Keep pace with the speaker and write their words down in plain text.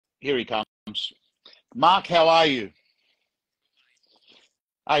Here he comes. Mark, how are you?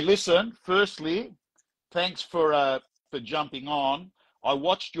 Hey, listen, firstly, thanks for jumping on. I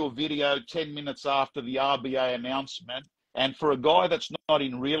watched your video 10 minutes after the RBA announcement, and for a guy that's not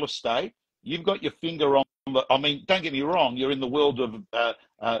in real estate, you've got your finger on the, I mean, don't get me wrong, you're in the world of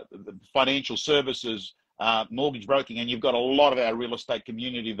financial services, mortgage broking, and you've got a lot of our real estate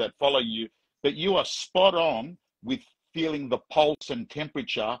community that follow you, but you are spot on with feeling the pulse and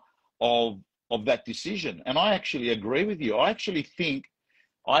temperature of that decision. And I actually agree with you.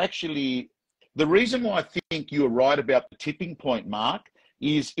 The reason why I think you're right about the tipping point, Mark,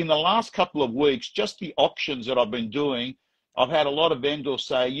 is in the last couple of weeks, just the auctions that I've been doing, I've had a lot of vendors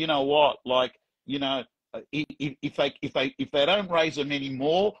say, you know what, like, you know, if they don't raise them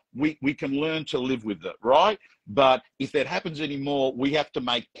anymore, we can learn to live with it, right? But if that happens anymore, we have to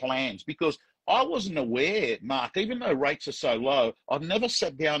make plans, because I wasn't aware, Mark, even though rates are so low, I've never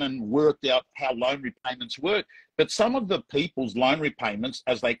sat down and worked out how loan repayments work. But some of the people's loan repayments,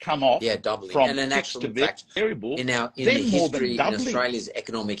 as they come off doubling. From and in fixed actual to fact, variable, in the more history, in Australia's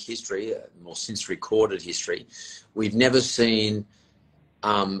economic history, or since recorded history, we've never seen,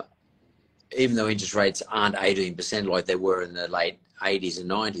 even though interest rates aren't 18% like they were in the late 80s and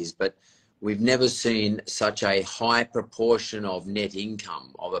 90s, but we've never seen such a high proportion of net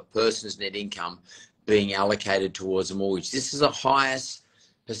income, of a person's net income, being allocated towards a mortgage. This is the highest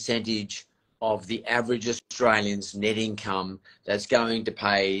percentage of the average Australian's net income that's going to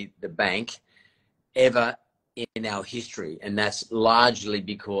pay the bank ever in our history. And that's largely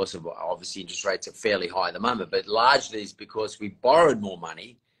because of, obviously interest rates are fairly high at the moment, but largely it's because we borrowed more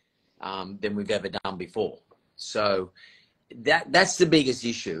money than we've ever done before. So that's the biggest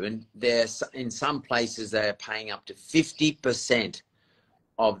issue. And there's, in some places, they're paying up to 50%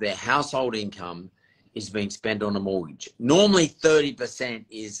 of their household income is being spent on a mortgage. Normally 30%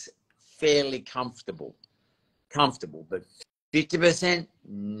 is fairly comfortable, but 50%,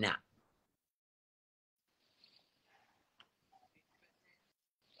 nah.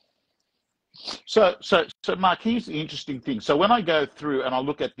 So, Mark, here's the interesting thing. So when I go through and I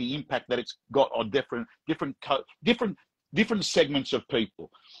look at the impact that it's got on different segments of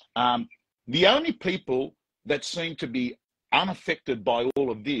people, the only people that seem to be unaffected by all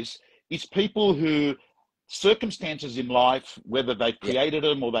of this is people who circumstances in life, whether they've created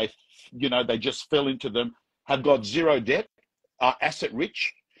them or they just fell into them, have got zero debt, are asset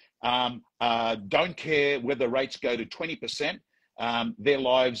rich, don't care whether rates go to 20%. Their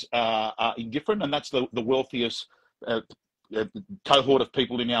lives are indifferent, and that's the wealthiest cohort of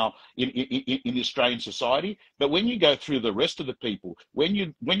people in the Australian society. But when you go through the rest of the people, when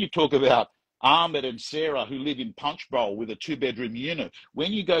you talk about Ahmed and Sarah who live in Punchbowl with a 2-bedroom unit,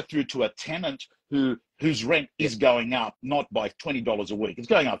 when you go through to a tenant whose rent is going up not by $20 a week, it's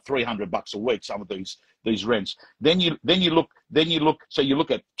going up $300 a week, some of these rents. Then you look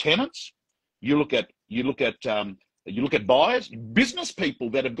at tenants, you look at buyers, business people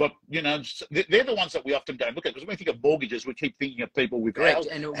that have got, they're the ones that we often don't look at, because when we think of mortgages, we keep thinking of people with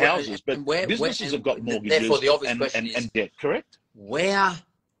houses, but businesses have got mortgages, therefore the obvious question is, and debt, correct? Where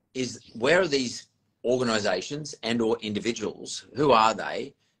are these organisations and or individuals, who are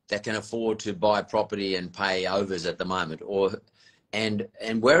they, that can afford to buy property and pay overs at the moment? And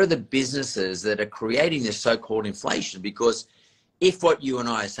where are the businesses that are creating this so-called inflation? Because if what you and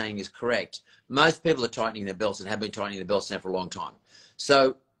I are saying is correct, most people are tightening their belts and have been tightening their belts now for a long time.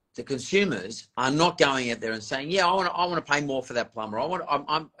 So the consumers are not going out there and saying, yeah, I want to pay more for that plumber.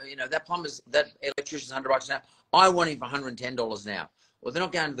 That electrician's $100 now. I want him for $110 now. Or they're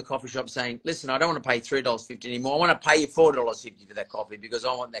not going to the coffee shop saying, listen, I don't want to pay $3.50 anymore. I want to pay you $4.50 for that coffee because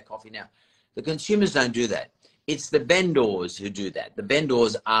I want that coffee now. The consumers don't do that. It's the vendors who do that. The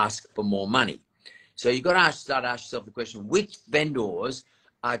vendors ask for more money. So you've got to start asking yourself the question, which vendors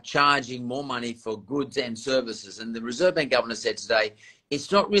are charging more money for goods and services? And the Reserve Bank governor said today,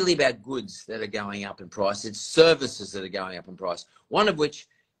 it's not really about goods that are going up in price, it's services that are going up in price. One of which,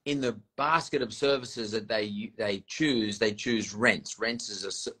 in the basket of services that they choose rents. Rent is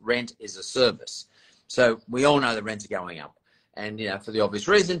a service. So we all know the rents are going up. And, for the obvious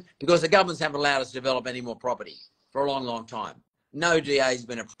reason, because the governments haven't allowed us to develop any more property for a long, long time. No DA has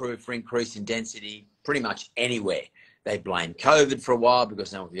been approved for increase in density pretty much anywhere. They blamed COVID for a while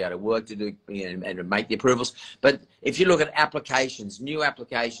because no one could go to work to do and make the approvals. But if you look at applications, new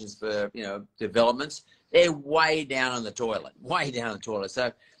applications for developments, they're way down on the toilet,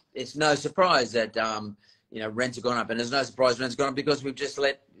 So it's no surprise that rents have gone up, and there's no surprise rents have gone up because we've just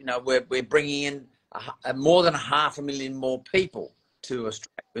we're bringing in more than 500,000 more people to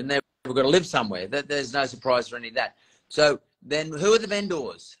Australia, and we've got to live somewhere. There's no surprise for any of that. So then, who are the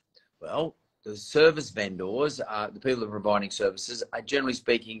vendors? Well, the service vendors, the people that are providing services, are generally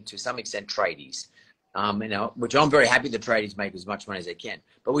speaking, to some extent, tradies. Which I'm very happy the tradies make as much money as they can.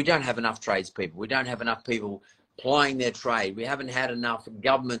 But we don't have enough tradespeople. We don't have enough people plying their trade. We haven't had enough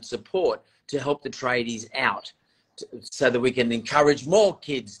government support to help the tradies out, so that we can encourage more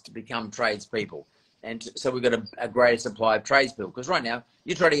kids to become tradespeople. And so we've got a greater supply of tradespeople. Because right now,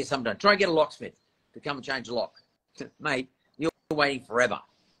 you try to get something done. Try and get a locksmith to come and change a lock. Mate, you're waiting forever.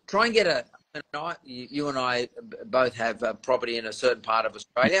 Try and get you and I both have property in a certain part of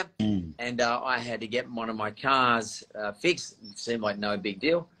Australia, and I had to get one of my cars fixed. It seemed like no big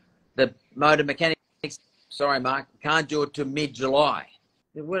deal. The motor mechanics, sorry, Mark, can't do it till mid-July.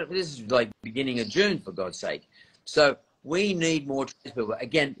 This is like beginning of June, for God's sake. So we need more tradespeople.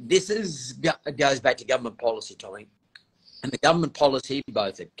 Again, goes back to government policy, Tommy. And the government policy,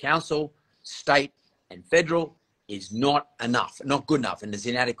 both at council, state, and federal, is not enough, not good enough, and it's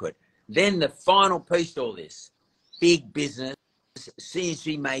inadequate. Then the final piece to all this, big business seems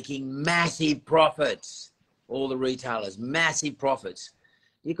to be making massive profits. All the retailers, massive profits.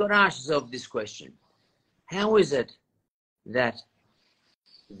 You've got to ask yourself this question. How is it that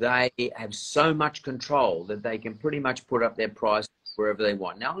they have so much control that they can pretty much put up their price wherever they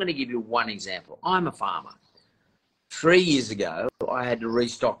want? Now, I'm going to give you one example. I'm a farmer. 3 years ago, I had to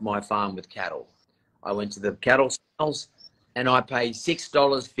restock my farm with cattle. I went to the cattle sales and I paid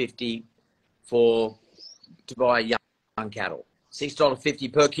 $6.50 to buy young cattle.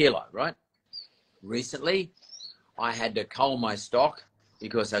 $6.50 per kilo, right? Recently, I had to cull my stock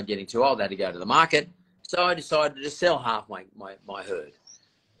because I'm getting too old. I had to go to the market. So I decided to sell half my herd.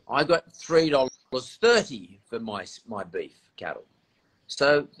 I got $3.30 for my beef cattle.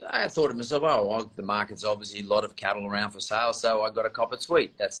 So I thought to myself, oh, well, the market's obviously a lot of cattle around for sale, so I got to cop it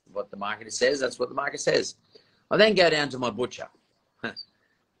sweet. That's what the market says. That's what the market says. I then go down to my butcher.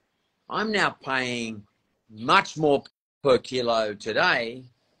 I'm now paying much more per kilo today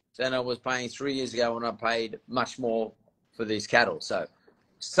than I was paying 3 years ago when I paid much more for these cattle. So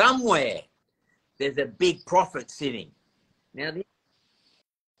somewhere there's a big profit sitting. Now, the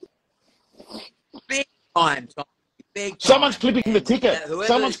big time, big time. Someone's clipping the ticket.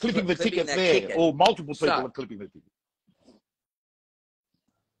 Someone's clipping the ticket there, or multiple people are clipping the ticket.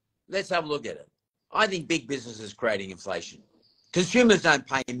 Let's have a look at it. I think big business is creating inflation. Consumers don't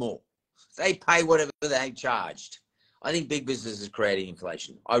pay more. They pay whatever they charged. I think big business is creating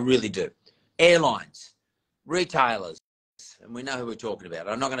inflation. I really do. Airlines, retailers, and we know who we're talking about.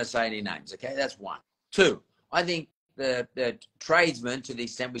 I'm not going to say any names, okay? That's one. Two, I think the tradesmen, to the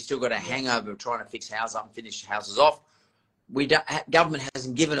extent we still got a hangover of trying to fix houses up and finish houses off, government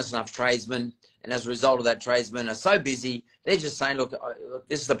hasn't given us enough tradesmen, and as a result of that, tradesmen are so busy, they're just saying, look,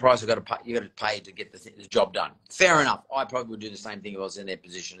 this is the price I've got to pay. You got to pay to get the job done. Fair enough. I probably would do the same thing if I was in their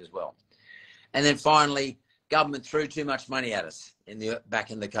position as well. And then finally, government threw too much money at us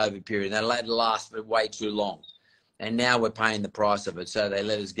back in the COVID period. They let it last for way too long. And now we're paying the price of it. So they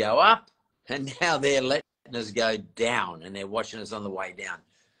let us go up, and now they're letting us go down, and they're watching us on the way down.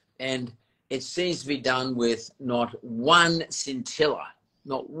 And it seems to be done with not one scintilla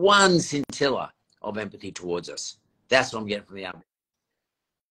of empathy towards us. That's what I'm getting from the army.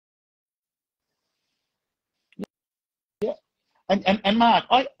 Yeah, and Mark,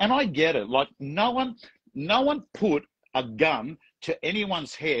 I get it. Like no one put a gun to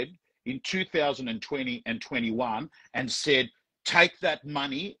anyone's head in 2020 and 21 and said, take that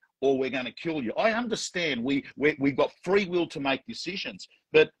money or we're going to kill you. I understand we've got free will to make decisions.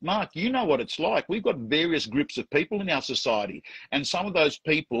 But Mark, you know what it's like. We've got various groups of people in our society, and some of those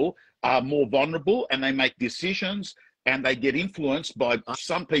people are more vulnerable and they make decisions and they get influenced by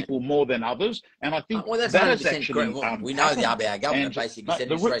some people more than others. And I think that's that is actually we know the RBA governor basically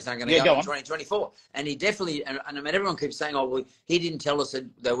said interest rates aren't going to go up in 2024. And he definitely, and I mean, everyone keeps saying, oh, well, he didn't tell us that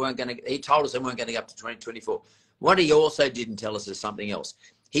they weren't going to, he told us they weren't going to go up to 2024. What he also didn't tell us is something else.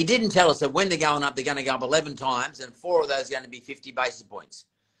 He didn't tell us that when they're going up 11 times, and 4 of those are going to be 50 basis points.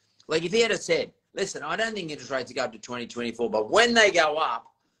 Like if he had said, listen, I don't think interest rates go up to 2024, but when they go up,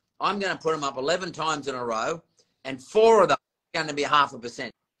 I'm going to put them up 11 times in a row, and 4 of them are going to be 0.5%.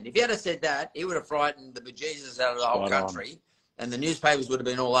 If he had said that, he would have frightened the bejesus out of the whole country, and the newspapers would have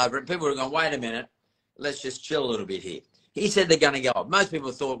been all over it. People would have gone, wait a minute, let's just chill a little bit here. He said they're going to go up. Most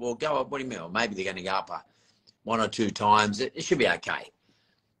people thought, well, go up, what do you mean? Well, maybe they're going to go up 1 or 2 times. It should be okay.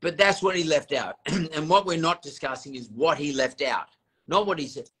 But that's what he left out. And what we're not discussing is what he left out, not what he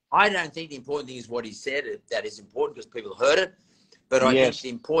said. I don't think the important thing is what he said. That is important because people heard it. But I think the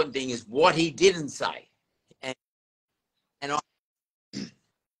important thing is what he didn't say. And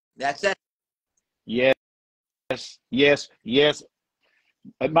that's that. Yes.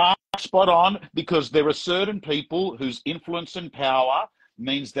 Mark, spot on, because there are certain people whose influence and power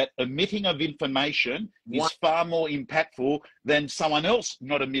means that emitting of information is far more impactful than someone else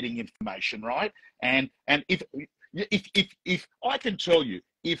not emitting information, right? And if I can tell you,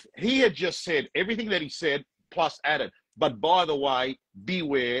 if he had just said everything that he said plus added, but by the way,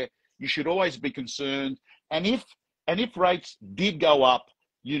 beware, you should always be concerned. And if rates did go up,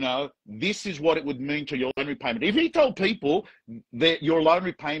 you know, this is what it would mean to your loan repayment. If he told people that your loan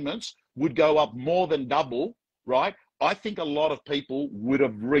repayments would go up more than double, right? I think a lot of people would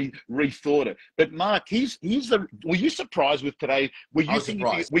have rethought it. But Mark, were you surprised with today? Were you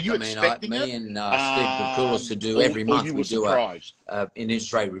surprised. Were you expecting me it? and Steve Koukoulas to do every month. We do an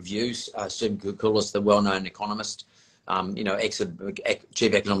interest rate review. Steve Koukoulas, the well-known economist, you know,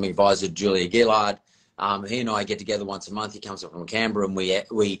 chief economic advisor Julia Gillard. He and I get together once a month. He comes up from Canberra, and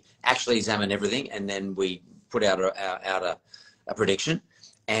we actually examine everything, and then we put out a prediction.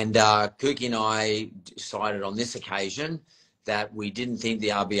 And Kooky and I decided on this occasion that we didn't think the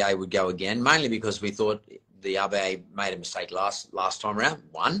RBA would go again, mainly because we thought the RBA made a mistake last time around,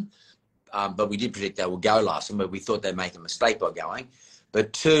 but we did predict they would go last time, but we thought they'd make a mistake by going.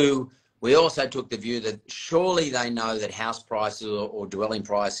 But two, we also took the view that surely they know that house prices or dwelling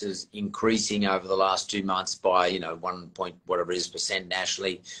prices increasing over the last 2 months by, you know, 1 point whatever it is percent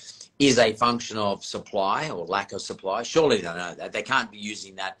nationally is a function of supply or lack of supply. Surely they know that. They can't be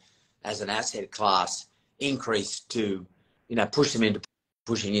using that as an asset class increase to, you know, push them into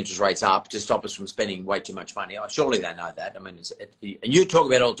pushing interest rates up to stop us from spending way too much money. Surely they know that. I mean, and you talk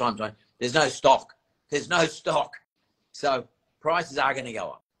about it all the time, Tony. There's no stock. There's no stock. So prices are going to go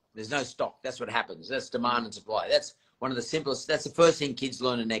up. There's no stock. That's what happens. That's demand and supply. That's one of the simplest. That's the first thing kids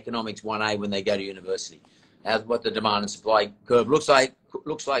learn in economics 1A when they go to university. What the demand and supply curve looks like,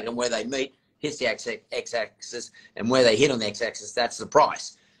 and where they meet hits the x-axis, and where they hit on the x-axis, that's the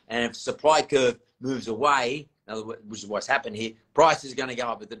price. And if the supply curve moves away, which is what's happened here, price is going to go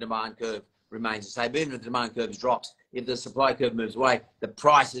up if the demand curve remains the same. Even if the demand curve drops, if the supply curve moves away, the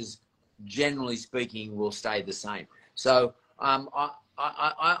prices, generally speaking, will stay the same. So I'm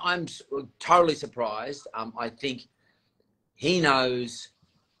totally surprised. I think he knows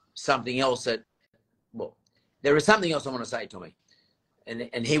something else that, well, there is something else I want to say, Tommy,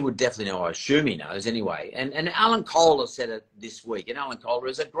 and he would definitely know. I assume he knows anyway. And Alan Kohler said it this week, and Alan Kohler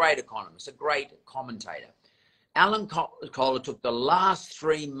is a great economist, a great commentator. Alan Kohler took the last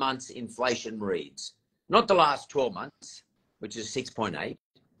 3 months inflation reads, not the last 12 months, which is 6.8,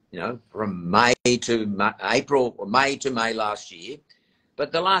 you know, from May to April, or May to May last year,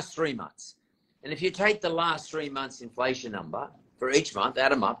 but the last 3 months. And if you take the last 3 months inflation number for each month,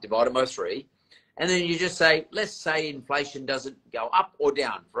 add them up, divide them by 3, and then you just say, let's say inflation doesn't go up or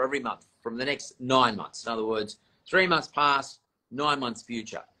down for every month from the next 9 months. In other words, 3 months past, 9 months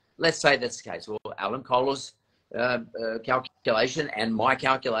future. Let's say that's the case. Well, Alan Kohler's calculation and my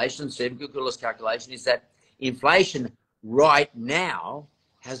calculation, Steve Koukoulas' calculation, is that inflation right now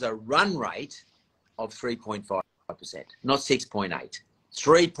has a run rate of 3.5%, not 6.8,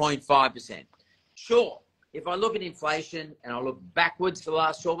 3.5%. Sure, if I look at inflation and I look backwards for the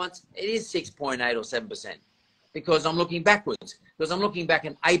last 12 months, it is 6.8 or 7%, because I'm looking backwards, because I'm looking back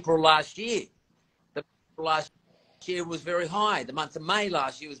in April last year. The last year was very high. The month of May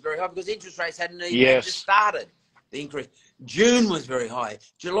last year was very high because interest rates hadn't even just started. The increase. June was very high.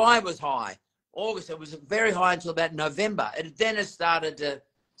 July was high. August, it was very high until about November. And then it started to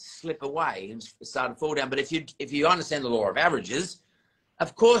slip away and started to fall down. But if you understand the law of averages,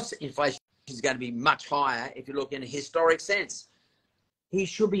 of course inflation is going to be much higher if you look in a historic sense. He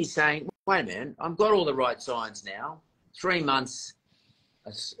should be saying, wait a minute, I've got all the right signs now. 3 months,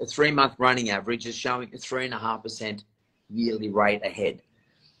 a 3 month running average is showing a 3.5% yearly rate ahead.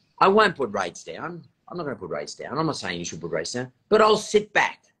 I won't put rates down. I'm not going to put rates down. I'm not saying you should put rates down, but I'll sit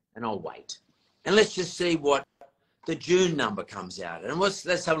back and I'll wait. And let's just see what the June number comes out. And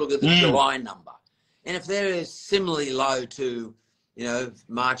let's have a look at the July number. And if they're similarly low to, you know,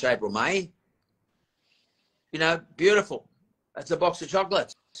 March, April, May, you know, beautiful. That's a box of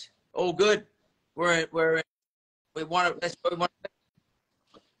chocolates. All good. We want it. That's what we want.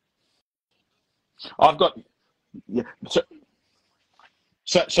 I've got, yeah.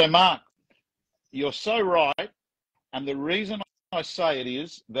 So Mark, you're so right. And the reason I say it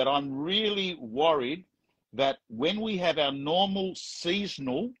is that I'm really worried that when we have our normal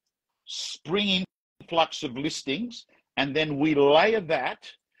seasonal spring influx of listings, and then we layer that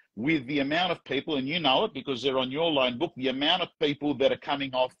with the amount of people, and you know it because they're on your loan book, the amount of people that are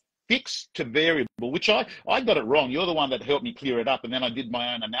coming off fixed to variable, which I got it wrong. You're the one that helped me clear it up, and then I did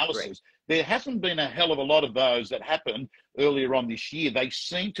my own analysis. Correct. There hasn't been a hell of a lot of those that happened earlier on this year. They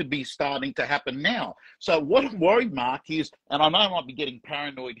seem to be starting to happen now. So what I'm worried, Mark, is, and I know I might be getting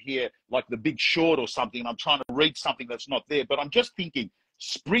paranoid here, like The Big Short or something, and I'm trying to read something that's not there, but I'm just thinking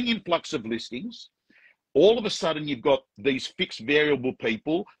spring influx of listings. All of a sudden, you've got these fixed variable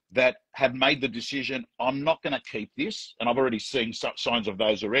people that have made the decision, I'm not going to keep this. And I've already seen signs of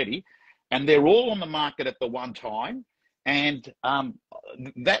those already. And they're all on the market at the one time. And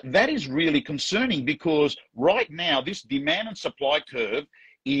that is really concerning, because right now, this demand and supply curve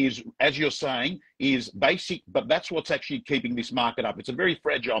is, as you're saying, is basic, but that's what's actually keeping this market up. It's a very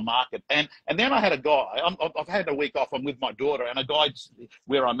fragile market. And then I had a guy, I've had a week off, I'm with my daughter, and a guy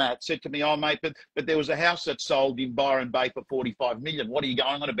where I'm at said to me, oh, mate, but there was a house that sold in Byron Bay for 45 million. What are you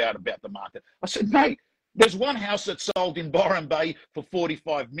going on about the market? I said, mate, there's one house that sold in Byron Bay for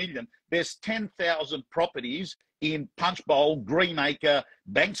 45 million. There's 10,000 properties in Punchbowl, Greenacre,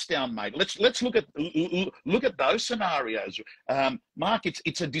 Bankstown, mate. Let's look at those scenarios. Mark,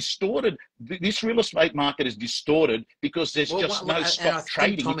 it's a distorted. This real estate market is distorted because there's just no stock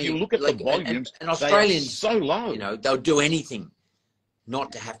trading. Tommy, if you look at the volumes, and Australians, they are so low. You know, they'll do anything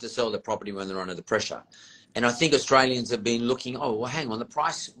not to have to sell their property when they're under the pressure. And I think Australians have been looking, oh, well, hang on, the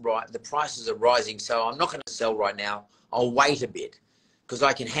prices are rising, so I'm not going to sell right now. I'll wait a bit because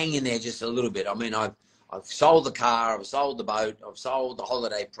I can hang in there just a little bit. I mean, I've sold the car, I've sold the boat, I've sold the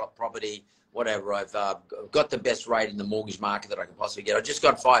holiday property, whatever. I've got the best rate in the mortgage market that I can possibly get. I just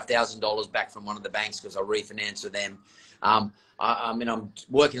got $5,000 back from one of the banks because I refinanced with them. I mean, I'm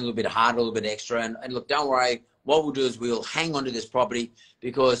working a little bit hard, a little bit extra. And look, don't worry. What we'll do is we'll hang on to this property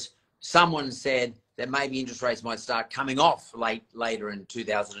because someone said that maybe interest rates might start coming off later in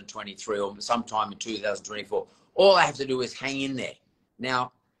 2023 or sometime in 2024. All I have to do is hang in there.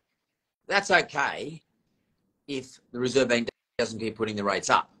 Now, that's okay if the Reserve Bank doesn't keep putting the rates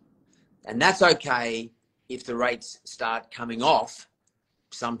up. And that's okay if the rates start coming off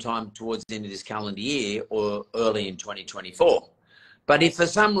sometime towards the end of this calendar year or early in 2024. But if for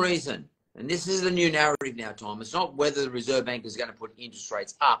some reason, and this is the new narrative now, Tom, it's not whether the Reserve Bank is going to put interest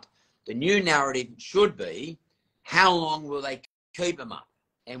rates up. The new narrative should be, how long will they keep them up?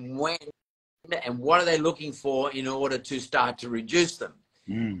 And when, and what are they looking for in order to start to reduce them?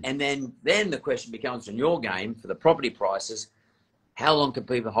 And then the question becomes, in your game, for the property prices, how long can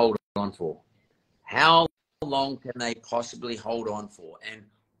people hold on for? How long can they possibly hold on for? And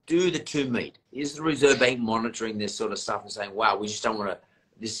do the two meet? Is the Reserve Bank monitoring this sort of stuff and saying, wow, we just don't want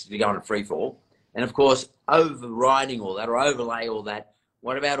this to go on a free fall? And of course, overriding all that or overlay all that,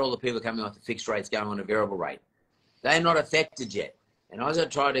 what about all the people coming off the fixed rates going on a variable rate? They're not affected yet. And as I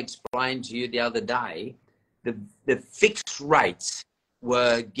tried to explain to you the other day, the fixed rates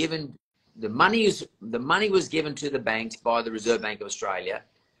were given, the money was given to the banks by the Reserve Bank of Australia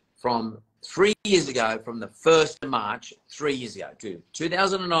from 3 years ago, from the 1st of March, 3 years ago to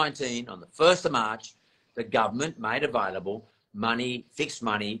 2019. On the 1st of March, the government made available money, fixed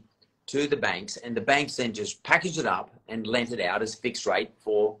money, to the banks, and the banks then just packaged it up and lent it out as fixed rate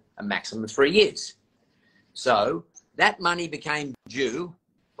for a maximum of 3 years. So that money became due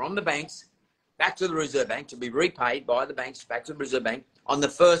from the banks back to the Reserve Bank to be repaid by the banks back to the Reserve Bank on the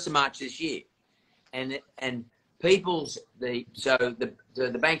 1st of March this year. And the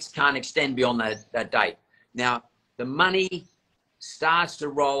banks can't extend beyond that date. Now, the money starts to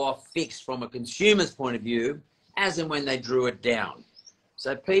roll off fixed from a consumer's point of view as and when they drew it down.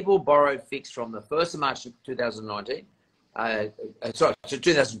 So people borrowed fixed from the 1st of March 2019, so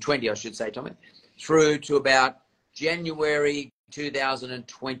 2020, I should say, Tommy, through to about January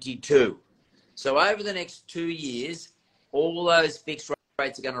 2022. So over the next 2 years, all those fixed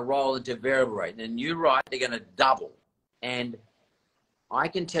rates are going to roll into variable rate. And you're right, they're going to double. And I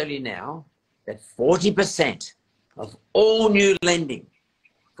can tell you now that 40% of all new lending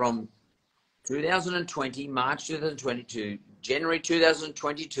from 2020, March 2022, January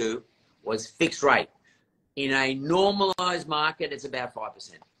 2022 was fixed rate. In a normalized market, it's about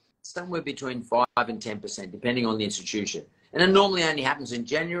 5%, somewhere between 5 and 10%, depending on the institution. And it normally only happens in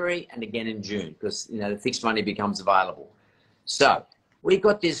January and again in June because, you know, the fixed money becomes available. So we've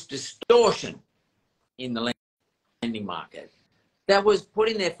got this distortion in the lending market that was put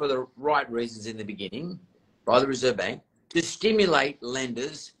in there for the right reasons in the beginning by the Reserve Bank to stimulate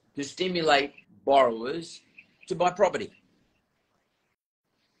lenders, to stimulate borrowers to buy property.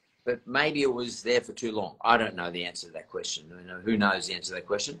 But maybe it was there for too long. I don't know the answer to that question. You know, who knows the answer to that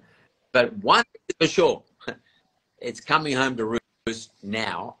question? But one thing for sure, it's coming home to roost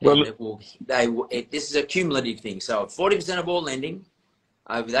now. Well, and this is a cumulative thing. So 40% of all lending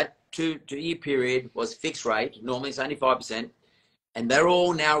over that two-year period was fixed rate. Normally it's only 5%. And they're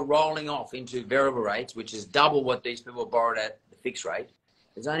all now rolling off into variable rates, which is double what these people borrowed at the fixed rate.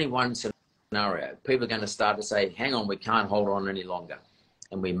 There's only one scenario. People are going to start to say, hang on, we can't hold on any longer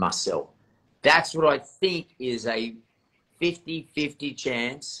and we must sell. That's what I think is a 50-50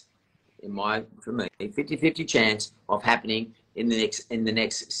 chance, for me, 50-50 chance of happening in the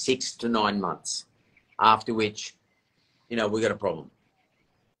next 6 to 9 months, after which, we got a problem.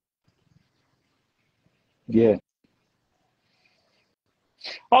 Yeah.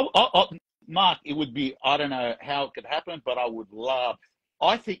 Mark, it would be, I don't know how it could happen, but I would love,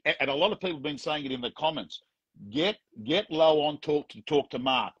 I think, and a lot of people have been saying it in the comments, get Low on talk to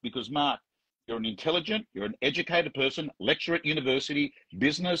Mark, because Mark, you're an intelligent, you're an educated person, lecturer at university,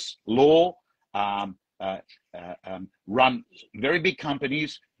 business, law, run very big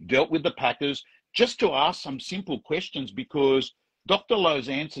companies, dealt with the Packers, just to ask some simple questions, because Dr. Lowe's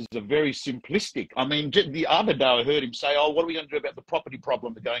answers are very simplistic. I mean, the other day I heard him say, oh, what are we going to do about the property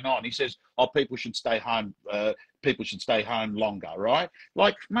problem going on? He says, oh, people should stay home. People should stay home longer, right?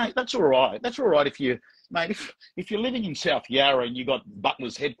 Like, mate, that's all right. That's all right if you're living in South Yarra and you got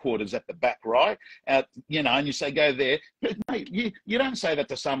Butler's headquarters at the back, right? And you say, go there. But, mate, you don't say that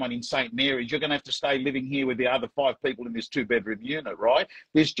to someone in St. Mary's. You're going to have to stay living here with the other 5 people in this 2-bedroom unit, right?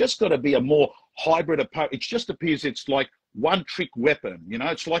 There's just got to be a more hybrid approach. It just appears it's like one trick weapon,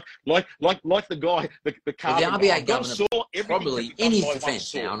 it's like the guy, the car. Well, the RBA governor probably, in his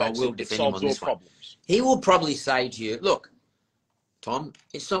defence now, and I will defend him on this one, he will probably say to you, look, Tom,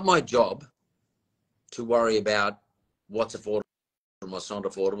 it's not my job to worry about what's affordable and what's not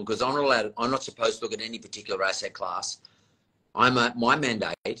affordable, because I'm not supposed to look at any particular asset class. My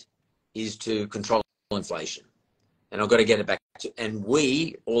mandate is to control inflation, and I've got to get it back to, and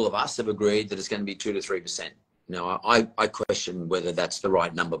all of us have agreed that it's going to be 2 to 3%. Now, I question whether that's the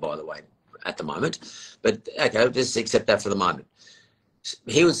right number, by the way, at the moment. But, okay, just accept that for the moment.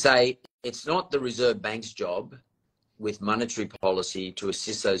 He would say it's not the Reserve Bank's job with monetary policy to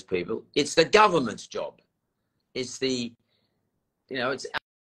assist those people. It's the government's job. It's it's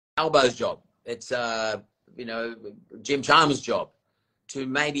Albo's job. It's, Jim Chalmers' job to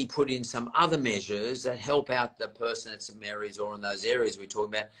maybe put in some other measures that help out the person at St. Mary's or in those areas we're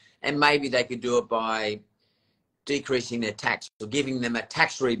talking about. And maybe they could do it by decreasing their tax or giving them a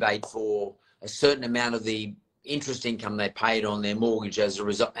tax rebate for a certain amount of the interest income they paid on their mortgage as a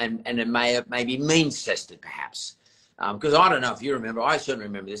result, and it may be means tested perhaps, because I don't know if you remember, I certainly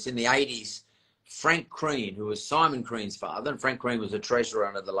remember this, in the 80s, Frank Crean, who was Simon Crean's father, and Frank Crean was a treasurer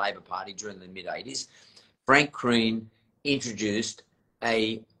under the Labor Party during the mid-80s, Frank Crean introduced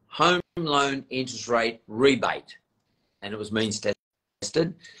a home loan interest rate rebate, and it was means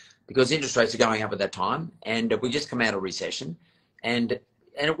tested, because interest rates are going up at that time, and we just come out of recession, and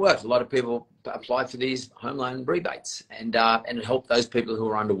it worked. A lot of people applied for these home loan rebates, and it helped those people who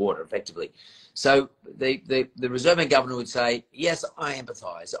were underwater effectively. So the Reserve Bank governor would say, yes, I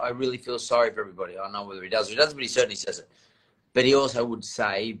empathise. I really feel sorry for everybody. I don't know whether he does or he doesn't, but he certainly says it. But he also would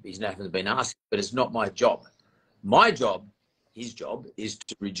say, he's never been asked, but it's not my job. My job, his job, is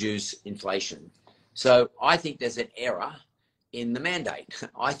to reduce inflation. So I think there's an error in the mandate.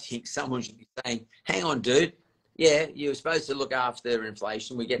 I think someone should be saying, hang on, dude, yeah, you're supposed to look after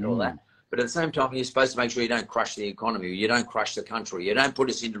inflation, we get all that, but at the same time, you're supposed to make sure you don't crush the economy, you don't crush the country, you don't put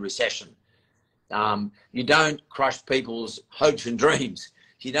us into recession, you don't crush people's hopes and dreams,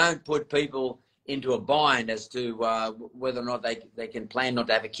 you don't put people into a bind as to whether or not they can plan not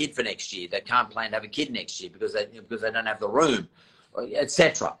to have a kid for next year, they can't plan to have a kid next year because they don't have the room,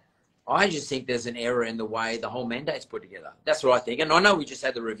 etc. I just think there's an error in the way the whole mandate's put together. That's what I think. And I know we just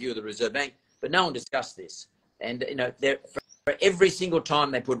had the review of the Reserve Bank, but no one discussed this. And, for every single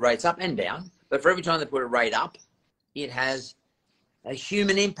time they put rates up and down, but for every time they put a rate up, it has a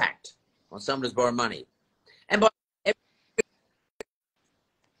human impact on someone who's borrowing money. And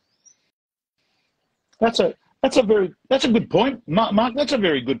That's a good point, Mark. That's a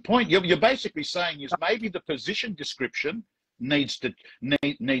very good point. You're basically saying is maybe the position description needs to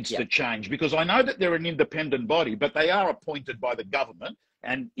change, because I know that they're an independent body, but they are appointed by the government,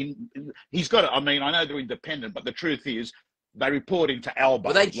 and he's got to, I mean, I know they're independent, but the truth is they report into Albo.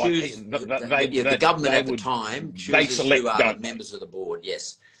 Well, they choose, the government at the time chooses who are the members of the board,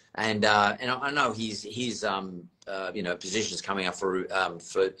 yes. And I know his position's coming up for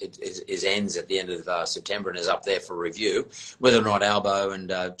his ends at the end of September and is up there for review. Whether or not Albo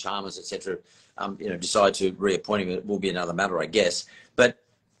and Chalmers, etc., decide to reappoint him, it will be another matter, I guess. But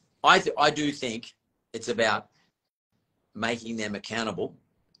I do think it's about making them accountable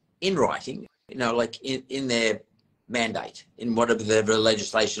in writing, like in their mandate in whatever the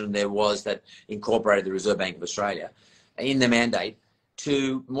legislation there was that incorporated the Reserve Bank of Australia in the mandate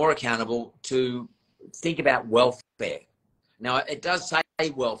to more accountable, to think about welfare. Now, it does say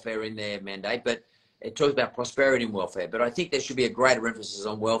welfare in their mandate, but it talks about prosperity and welfare. But I think there should be a greater emphasis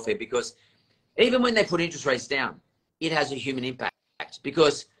on welfare, because even when they put interest rates down, it has a human impact.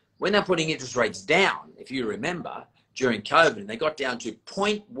 Because when they're putting interest rates down, if you remember, during COVID, and they got down to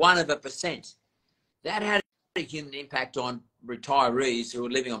 0.1%, that had a human impact on retirees who were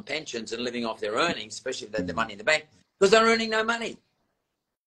living on pensions and living off their earnings, especially if they had the money in the bank, because they're earning no money.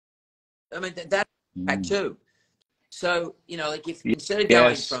 I mean, that impact too. So, you know, like if instead of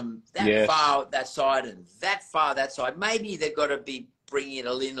going from that far that side and that far that side, maybe they've got to be bringing it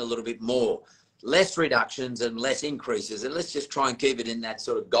in a little bit more. Less reductions and less increases, and let's just try and keep it in that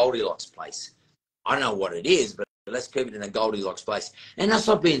sort of Goldilocks place. I don't know what it is, but let's keep it in a Goldilocks place. And let's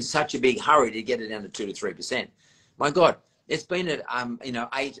not be in such a big hurry to get it down to 2 to 3%. My God, it's been at,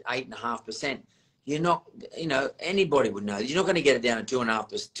 8.5%. You're not, anybody would know. You're not going to get it down to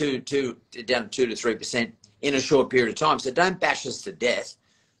 2.5%, down to 2 to 3% in a short period of time. So don't bash us to death.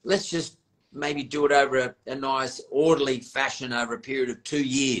 Let's just maybe do it over a nice, orderly fashion over a period of 2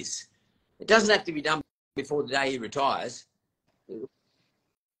 years. It doesn't have to be done before the day he retires.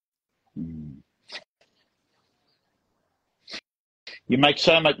 You make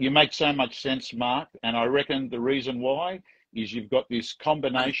so much sense, Mark, and I reckon the reason why is you've got this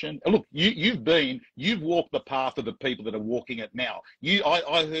combination. Look, you've walked the path of the people that are walking it now.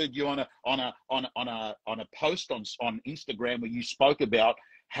 I heard you on a post on Instagram where you spoke about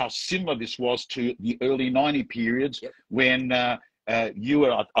how similar this was to the early 90 periods when I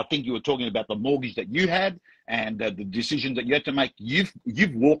think you were talking about the mortgage that you had and the decisions that you had to make. You've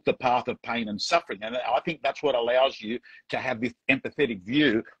walked the path of pain and suffering, and I think that's what allows you to have this empathetic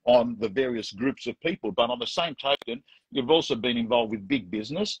view on the various groups of people. But on the same token, you've also been involved with big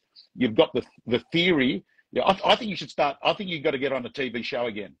business. You've got the theory. Yeah, I think you should start. I think you've got to get on a TV show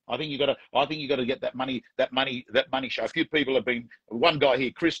again. I think you got to get that money show. A few people have been. One guy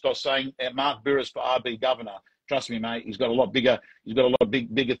here, Christos, saying Mark Bouris for RB governor. Trust me, mate. He's got a lot bigger. He's got a lot of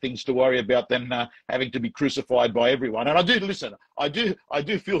bigger things to worry about than having to be crucified by everyone. And I do listen. I do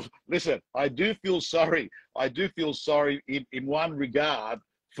feel. Listen. I do feel sorry. I do feel sorry in one regard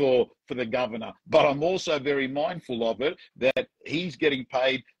for the governor, but I'm also very mindful of it that he's getting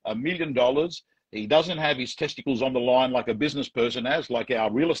paid $1 million. He doesn't have his testicles on the line like a business person has, like our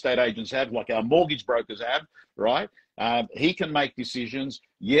real estate agents have, like our mortgage brokers have, right? He can make decisions.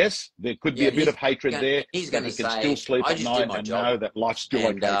 Yes, there could be a bit of hatred there. He's going to say, still sleep at night and know that life's still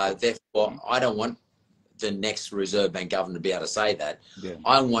okay. Therefore, I don't want the next Reserve Bank governor to be able to say that. Yeah.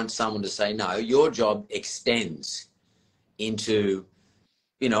 I want someone to say, no, your job extends into,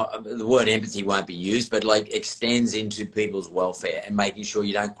 the word empathy won't be used, but like extends into people's welfare and making sure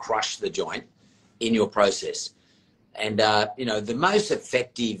you don't crush the joint in your process. And, the most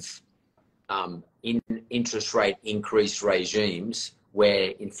effective interest rate increase regimes where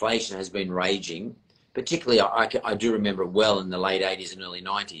inflation has been raging, particularly I do remember well in the late 80s and early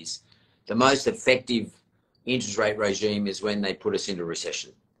 90s, the most effective interest rate regime is when they put us into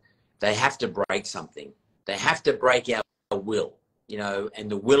recession. They have to break something. They have to break our will, and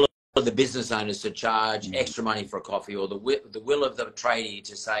the will of the business owners to charge extra money for a coffee, or the will of the tradie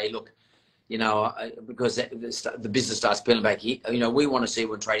to say, look, because the business starts peeling back. We want to see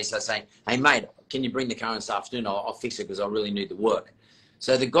when tradies start saying, hey, mate, can you bring the car this afternoon? I'll fix it because I really need the work.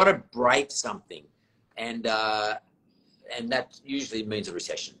 So they've got to break something. And that usually means a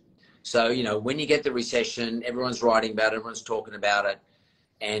recession. So, when you get the recession, everyone's writing about it, everyone's talking about it.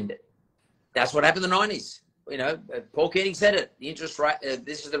 And that's what happened in the 90s. Paul Keating said it. The interest rate,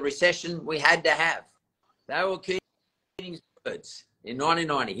 this is the recession we had to have. They were Keating's words. In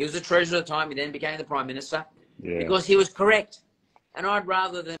 1990, he was the treasurer at the time. He then became the prime minister because he was correct. And I'd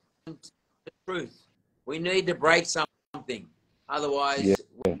rather than the truth. We need to break something. Otherwise,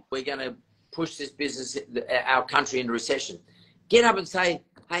 we're going to push this business, our country into recession. Get up and say,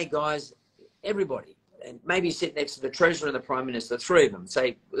 hey, guys, everybody, and maybe sit next to the treasurer and the prime minister, the three of them.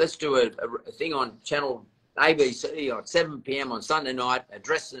 Say, let's do a thing on channel ABC at 7 p.m. on Sunday night,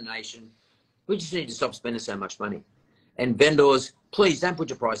 address the nation. We just need to stop spending so much money. And vendors, please don't put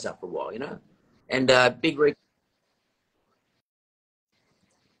your price up for a while, And big.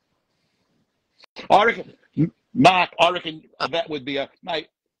 I reckon, Mark. That would be mate.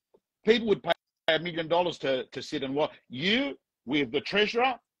 People would pay $1 million to sit and watch you with the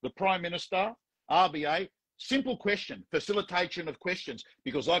treasurer, the prime minister, RBA. Simple question, facilitation of questions.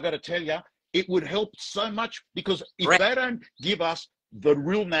 Because I got to tell you, it would help so much. Because if they don't give us the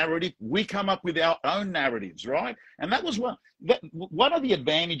real narrative. We come up with our own narratives, right? And that was one of the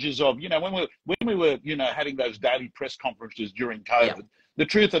advantages of, when we were, having those daily press conferences during COVID. Yeah. The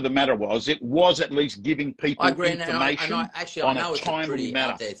truth of the matter was, it was at least giving people information I on know a it's a timely pretty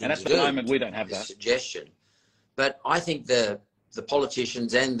manner. out there thing And at to the do, moment, we don't have this that. suggestion. But I think the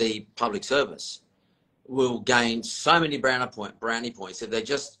politicians and the public service will gain so many brownie points if they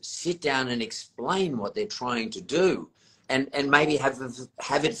just sit down and explain what they're trying to do, and maybe have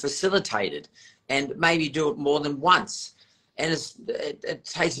it facilitated, and maybe do it more than once. And it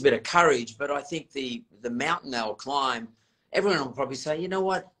takes a bit of courage, but I think the mountain they'll climb, everyone will probably say, you know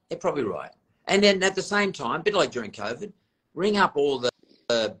what, they're probably right. And then at the same time, a bit like during COVID, ring up all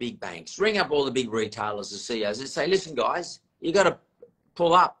the big banks, ring up all the big retailers, the CEOs, and say, listen, guys, you got to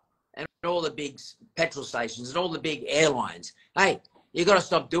pull up. And all the big petrol stations and all the big airlines, hey, you got to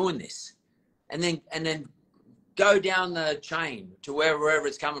stop doing this. And then go down the chain to wherever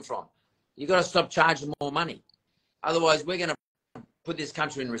it's coming from. You got to stop charging more money. Otherwise, we're going to put this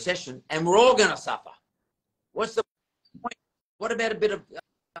country in recession, and we're all going to suffer. What's the point? What about a bit of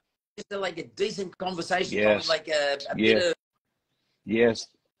just like a decent conversation? Yes. Like a bit of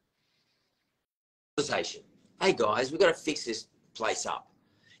conversation. Hey guys, we've got to fix this place up.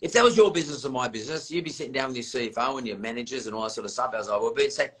 If that was your business or my business, you'd be sitting down with your CFO and your managers and all that sort of stuff, as I would be,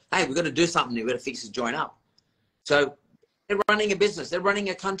 and say, hey, we've got to do something. We've got to fix this joint up. So they're running a business. They're running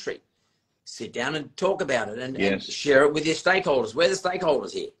a country. Sit down and talk about it and share it with your stakeholders. We're the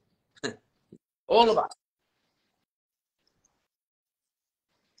stakeholders here. All of us.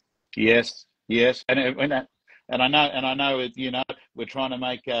 Yes. And I know, we're trying to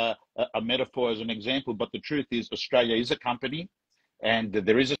make a metaphor as an example, but the truth is Australia is a company. And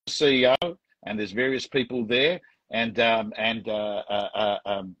there is a CEO, and there's various people there,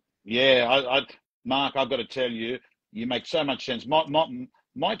 Mark, I've got to tell you, you make so much sense.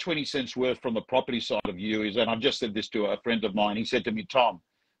 My 20 cents worth from the property side of you is, and I've just said this to a friend of mine. He said to me, Tom,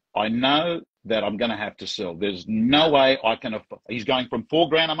 I know that I'm going to have to sell. There's no way I can afford. He's going from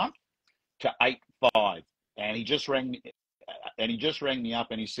 $4,000 a month to 8,500, and he just rang me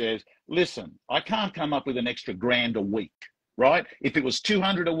up and he says, listen, I can't come up with an extra $1,000 a week. Right? If it was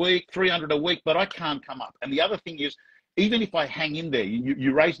 200 a week, 300 a week, but I can't come up. And the other thing is, even if I hang in there,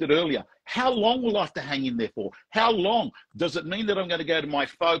 you raised it earlier, how long will I have to hang in there for? How long? Does it mean that I'm going to go to my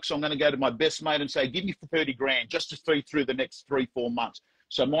folks, I'm going to go to my best mate and say, give me 30 grand just to feed through the next 3-4 months?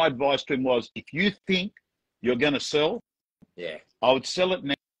 So my advice to him was, if you think you're going to sell, I would sell it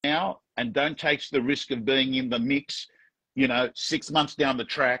now and don't take the risk of being in the mix, 6 months down the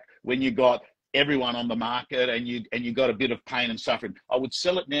track when you got everyone on the market and you got a bit of pain and suffering. I would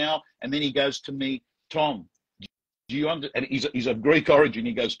sell it now. And then he goes to me, Tom, do you understand? And he's of Greek origin.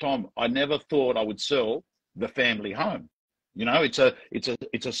 He goes, Tom, I never thought I would sell the family home. It's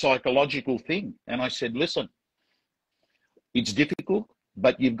a psychological thing. And I said, listen, it's difficult,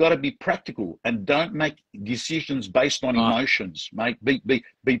 but you've got to be practical and don't make decisions based on emotions. Be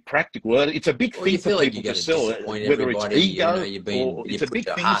practical. It's a big thing for people to sell, whether it's ego or it's a big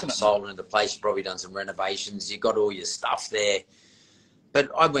thing, heart isn't and it? soul into the place. You've probably done some renovations. You've got all your stuff there.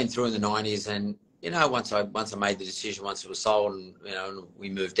 But I went through in the 90s, and once I made the decision, once it was sold, and and we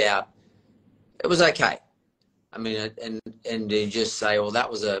moved out, it was okay. I mean, and you just say, well, that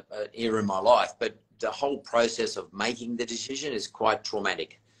was an era in my life, but the whole process of making the decision is quite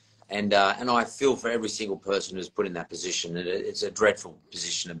traumatic. And I feel for every single person who's put in that position. It's a dreadful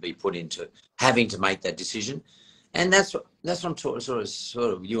position to be put into, having to make that decision. And that's what I'm sort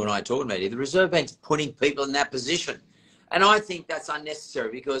of you and I talking about here. The Reserve Bank's putting people in that position. And I think that's unnecessary,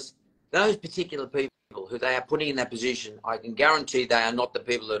 because those particular people who they are putting in that position, I can guarantee they are not the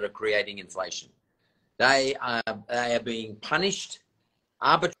people that are creating inflation. They are being punished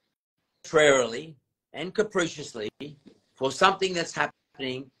arbitrarily and capriciously for something that's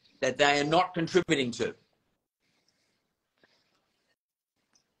happening that they are not contributing to.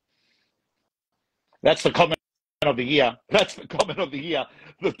 That's the comment of the year. That's the comment of the year.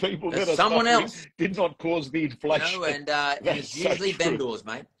 The people that are someone else did not cause the inflation. And it's usually vendors,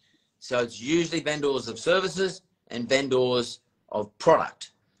 mate. So it's usually vendors of services and vendors of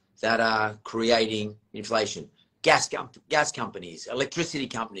product that are creating inflation. Gas companies, electricity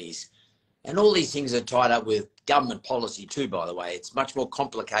companies, and all these things are tied up with government policy too, by the way. It's much more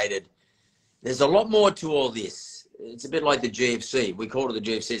complicated. There's a lot more to all this. It's a bit like the GFC. We call it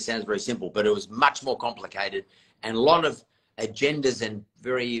the GFC. It sounds very simple, but it was much more complicated, and a lot of agendas and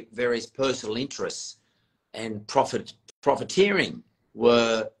various personal interests and profiteering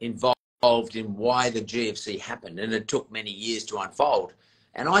were involved in why the GFC happened, and it took many years to unfold.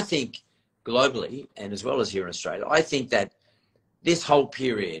 And I think globally, and as well as here in Australia, I think that this whole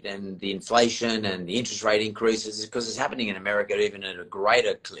period and the inflation and the interest rate increases, because it's happening in America even at a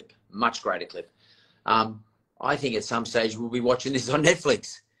greater clip, much greater clip. I think at some stage we'll be watching this on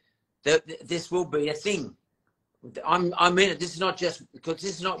Netflix. This will be a thing. I mean it. This is not just because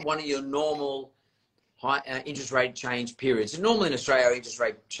this is not one of your normal high interest rate change periods. Normally in Australia, interest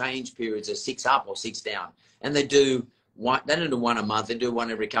rate change periods are 6 up or 6 down, and they do one. They don't do one a month. They do one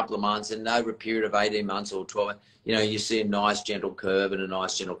every couple of months, and over a period of 18 months or 12, you know, you see a nice gentle curve and a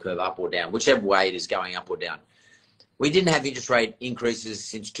nice gentle curve up or down, whichever way it is going up or down. We didn't have interest rate increases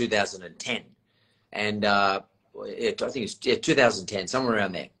since 2010, and I think it's 2010, somewhere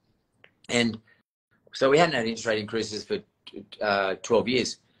around there, and so we hadn't had interest rate increases for 12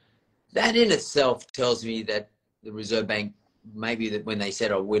 years. That in itself tells me that the Reserve Bank, maybe that when they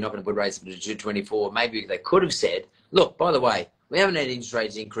said, oh, we're not going to put rates up to 224, maybe they could have said, look, by the way, we haven't had interest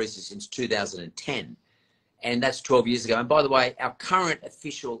rates increases since 2010, and that's 12 years ago. And by the way, our current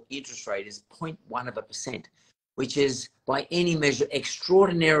official interest rate is 0.1%, which is by any measure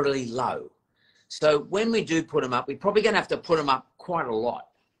extraordinarily low. So when we do put them up, we're probably going to have to put them up quite a lot.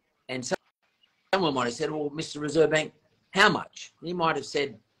 And someone might have said, well, Mr. Reserve Bank, how much? He might have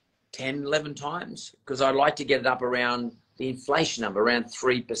said 10, 11 times, because I'd like to get it up around the inflation number, around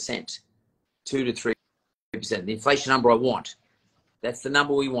 3%, 2 to 3%. The inflation number I want. That's the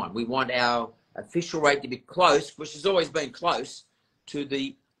number we want. We want our official rate to be close, which has always been close, to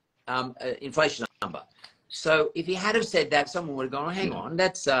the inflation number. So if he had have said that, someone would have gone, oh, hang on,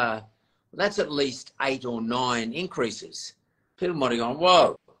 that's at least 8 or 9 increases. People might have gone,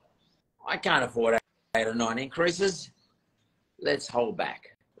 whoa, I can't afford 8 or 9 increases. Let's hold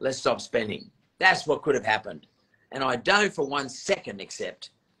back. Let's stop spending. That's what could have happened. And I don't for one second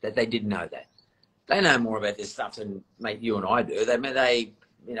accept that they didn't know that. They know more about this stuff than, mate, you and I do. They,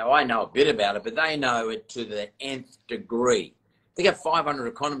 you know, I know a bit about it, but they know it to the nth degree. They got 500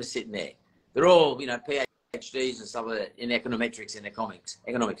 economists sitting there. They're all, you know, PhDs and stuff like that in econometrics and economics.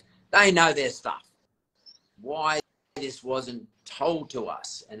 They know their stuff. Why this wasn't told to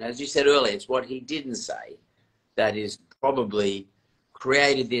us, and as you said earlier, it's what he didn't say that is probably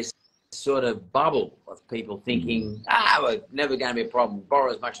created this sort of bubble of people thinking, we're never going to be a problem.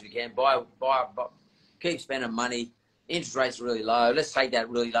 Borrow as much as we can, buy, keep spending money. Interest rates are really low. Let's take that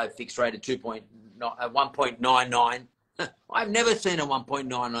really low fixed rate of 1.99. I've never seen a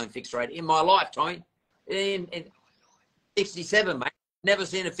 1.99 fixed rate in my life, Tommy. In 67, mate. Never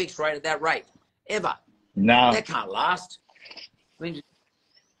seen a fixed rate at that rate, ever. No. That can't last. I mean,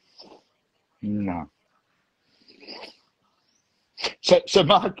 no. So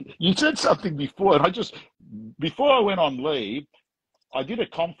Mark, you said something before, and before I went on leave, I did a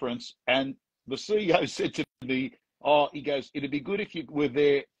conference, and the CEO said to me, he goes, it'd be good if you were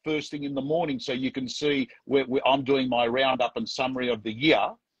there first thing in the morning so you can see where I'm doing my roundup and summary of the year.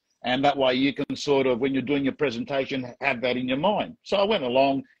 And that way you can sort of, when you're doing your presentation, have that in your mind. So I went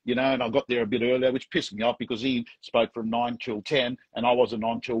along, you know, and I got there a bit earlier, which pissed me off because he spoke from 9 till 10 and I wasn't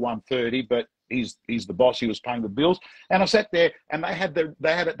on till 1:30, but he's the boss, he was paying the bills. And I sat there and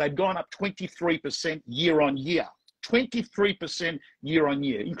they'd gone up 23% year on year. 23% year on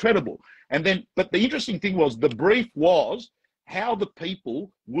year. Incredible. And then, but the interesting thing was the brief was how the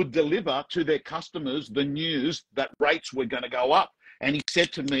people would deliver to their customers the news that rates were going to go up. And he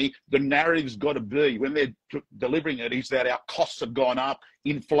said to me, the narrative's got to be, when they're delivering it, is that our costs have gone up,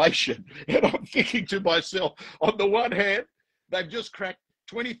 inflation. And I'm thinking to myself, on the one hand, they've just cracked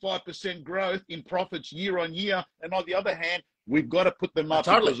 25% growth in profits year on year. And on the other hand, we've got to put them up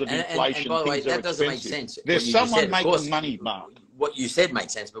because of inflation. And by the way, Things that doesn't make expensive. sense. There's someone making money, Mark. What you said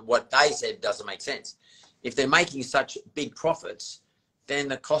makes sense, but what they said doesn't make sense. If they're making such big profits, then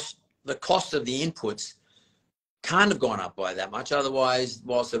the cost of the inputs can't have gone up by that much. Otherwise,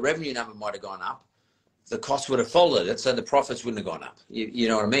 whilst the revenue number might have gone up, the cost would have followed it, so the profits wouldn't have gone up. You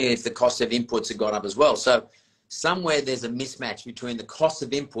know what I mean? If the cost of inputs had gone up as well. So somewhere there's a mismatch between the cost of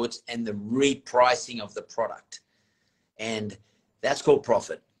inputs and the repricing of the product. And that's called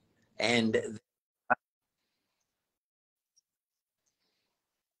profit. And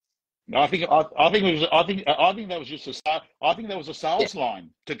I think that was just a sales line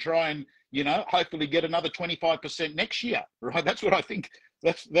to try and, you know, hopefully get another 25% next year, right? That's what I think.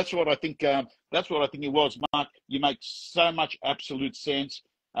 That's what I think it was, Mark. You make so much absolute sense,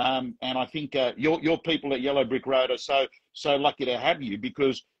 and I think your people at Yellow Brick Road are so lucky to have you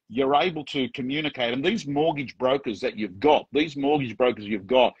because you're able to communicate. And these mortgage brokers you've got,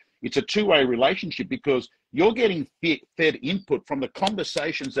 it's a two-way relationship because you're getting fed input from the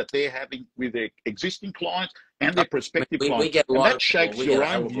conversations that they're having with their existing clients and their prospective we clients. get a And lot that shapes your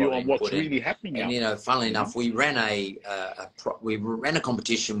own view on what's input, really happening and out you know, funnily enough, we ran a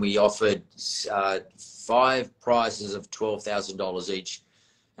competition. We offered 5 prizes of $12,000 each,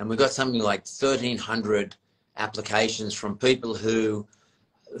 and we got something like 1,300 applications from people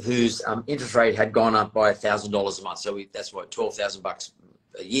whose interest rate had gone up by $1,000 a month. So that's what, $12,000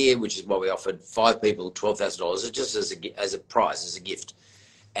 a year, which is what we offered 5 people, $12,000 just as a prize, as a gift.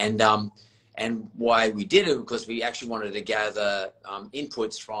 And why we did it, because we actually wanted to gather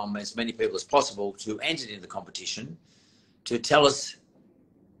inputs from as many people as possible to enter into the competition to tell us,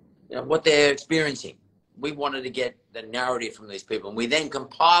 you know, what they're experiencing. We wanted to get the narrative from these people, and we then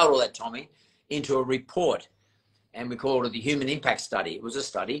compiled all that, Tommy, into a report, and we called it the Human Impact Study. It was a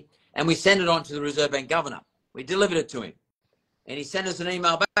study, and we sent it on to the Reserve Bank Governor. We delivered it to him, and he sent us an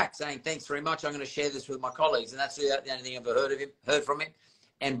email back saying, "Thanks very much. I'm going to share this with my colleagues." And that's the only thing I've ever heard from him.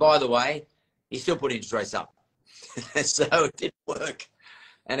 And by the way, he still put interest rates up. So it didn't work.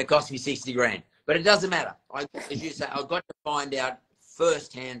 And it cost me 60 grand. But it doesn't matter. As you say, I got to find out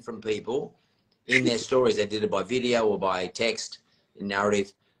firsthand from people in their stories. They did it by video or by text,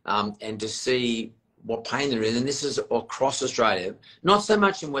 narrative, and to see what pain there is. And this is across Australia, not so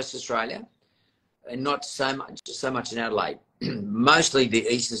much in West Australia, and not so much in Adelaide. Mostly the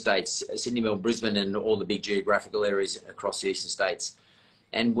eastern states, Sydney, Melbourne, Brisbane, and all the big geographical areas across the eastern states.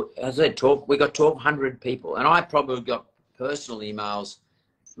 And as I said, we got 1,200 people, and I probably got personal emails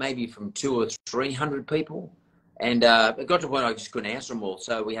maybe from 200 or 300 people, and it got to the point I just couldn't answer them all.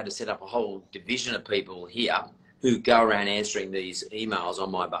 So we had to set up a whole division of people here who go around answering these emails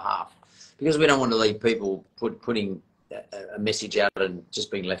on my behalf, because we don't want to leave people putting a message out and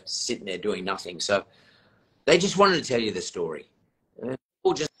just being left sitting there doing nothing. So they just wanted to tell you the story.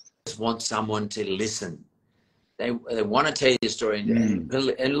 People just want someone to listen. They want to tell you the story, and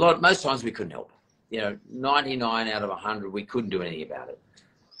most times we couldn't help. You know, 99 out of 100, we couldn't do anything about it.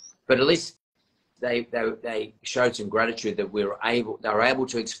 But at least they showed some gratitude that they were able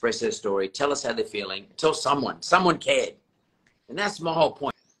to express their story, tell us how they're feeling, tell someone cared, and that's my whole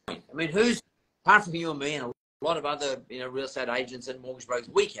point. I mean, apart from you and me and a lot of other, you know, real estate agents and mortgage brokers,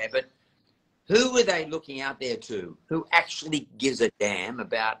 we care, but who are they looking out there to? Who actually gives a damn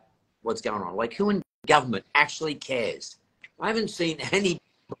about what's going on? Like, who in government actually cares? I haven't seen any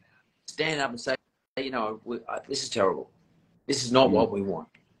stand up and say, you know, this is terrible. This is not what we want.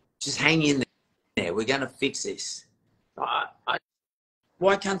 Just hang in there. We're going to fix this.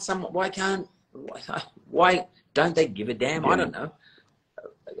 Why don't they give a damn? I don't know.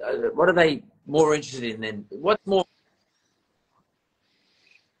 What are they more interested in than what's more?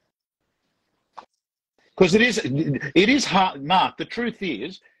 Because it is hard, Mark. The truth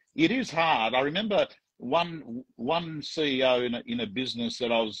is, it is hard. I remember one CEO in a business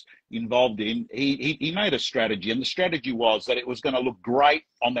that I was involved in. He made a strategy, and the strategy was that it was going to look great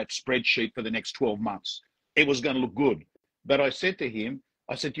on that spreadsheet for the next 12 months. It was going to look good. But I said to him,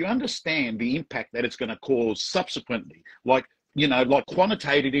 do you understand the impact that it's going to cause subsequently? Like, you know, like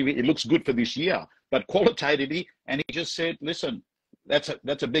quantitatively, it looks good for this year, but qualitatively, and he just said, listen, that's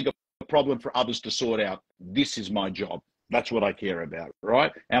a bigger problem for others to sort out. This is my job. That's what I care about,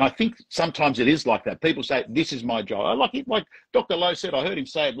 right? And I think sometimes it is like that. People say, this is my job. Like Dr. Lowe said, I heard him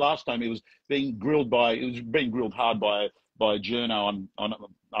say it last time. He was being grilled hard by a journo on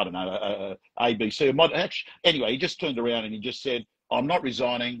I don't know, ABC. Anyway, he just turned around and he just said, I'm not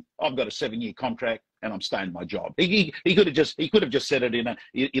resigning. I've got a 7-year contract and I'm staying in my job. He could have just said it in a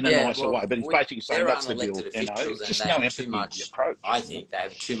nicer way, but he's basically saying that's the deal. You know, it's just no empathy in the approach. I think they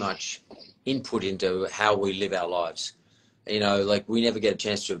have too much input into how we live our lives. You know, like, we never get a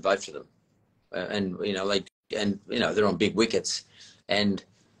chance to vote for them, and you know, they're on big wickets. And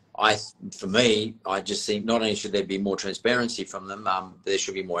for me, I just think not only should there be more transparency from them, there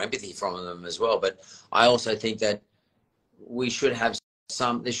should be more empathy from them as well. But I also think that we should have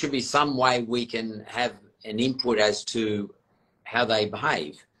there should be some way we can have an input as to how they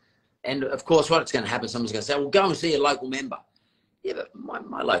behave. And of course, what's going to happen, someone's going to say, well, go and see your local member. Yeah, but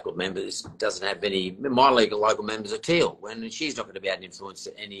my local members doesn't have any. My local members are Teal, and she's not going to be able to influence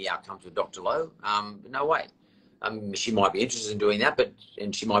any outcomes with Dr. Lowe. No way. She might be interested in doing that,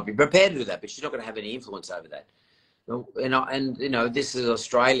 and she might be prepared to do that, but she's not going to have any influence over that. And you know, this is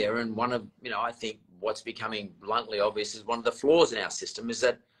Australia, and one of, you know, I think what's becoming bluntly obvious is one of the flaws in our system is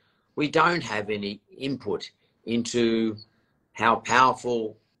that we don't have any input into how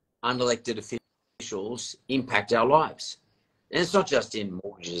powerful unelected officials impact our lives. And it's not just in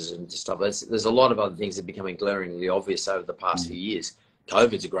mortgages and stuff. There's a lot of other things that are becoming glaringly obvious over the past few years.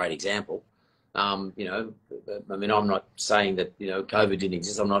 COVID's a great example. You know, I mean, I'm not saying that, you know, COVID didn't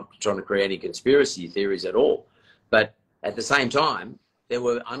exist. I'm not trying to create any conspiracy theories at all. But at the same time, there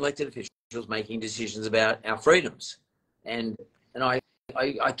were unelected officials making decisions about our freedoms. And I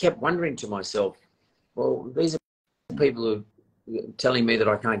kept wondering to myself, well, these are people who are telling me that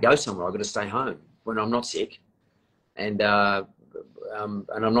I can't go somewhere. I've got to stay home when I'm not sick. And I'm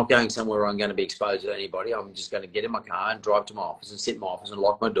not going somewhere where I'm going to be exposed to anybody. I'm just going to get in my car and drive to my office and sit in my office and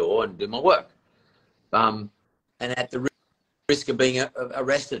lock my door and do my work. And at the risk of being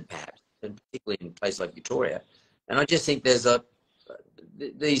arrested, perhaps, and particularly in a place like Victoria. And I just think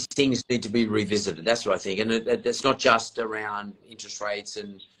these things need to be revisited. That's what I think. And it's not just around interest rates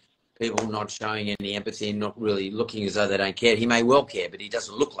and people not showing any empathy and not really looking as though they don't care. He may well care, but he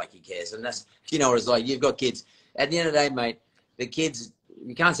doesn't look like he cares. And that's, it's like you've got kids. At the end of the day, mate, the kids,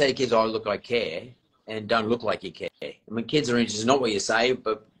 you can't say to kids, oh, look, I care, and don't look like you care. I mean, kids are interested, not what you say,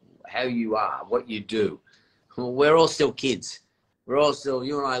 but how you are, what you do. We're all still kids. We're all still,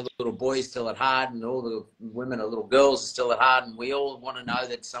 you and I are little boys still at heart, and all the women are little girls are still at heart, and we all want to know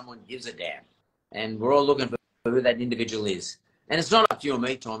that someone gives a damn. And we're all looking for who that individual is. And it's not up to you and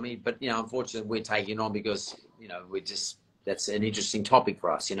me, Tommy, but, unfortunately we're taking it on because, that's an interesting topic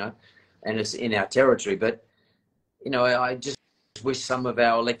for us, and it's in our territory. But, I just wish some of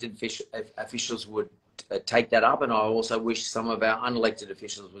our elected officials would take that up, and I also wish some of our unelected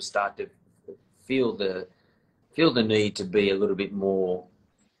officials would start to feel the need to be a little bit more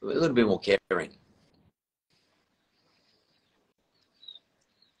caring.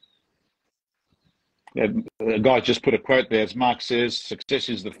 Yeah, the guy just put a quote there. As Mark says, success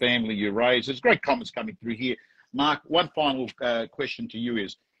is the family you raise. There's great comments coming through here. Mark, one final question to you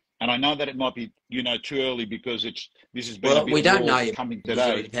is, and I know that it might be, too early because this has been a bit we don't know coming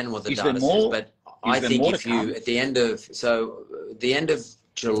today. Depending on what the data says, but I think if you, at the end of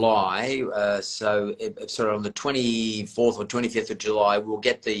July, sort of on the 24th or 25th of July, we'll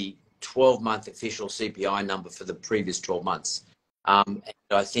get the 12-month official CPI number for the previous 12 months. And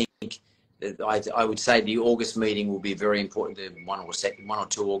I think I would say the August meeting will be very important. The one or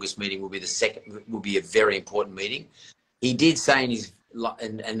two August meeting will be a very important meeting. He did say in his,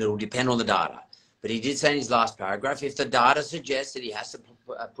 and it'll depend on the data, but he did say in his last paragraph, if the data suggests that he has to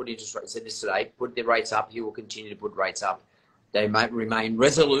put interest rates, said this today, put the rates up, he will continue to put rates up. They might remain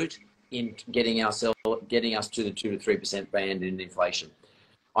resolute in getting us to the 2 to 3% band in inflation.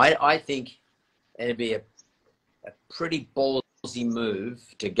 I think it'd be a pretty ballsy move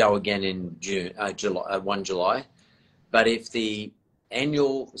to go again in July. But if the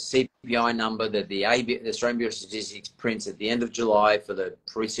annual CPI number that the Australian Bureau of Statistics prints at the end of July for the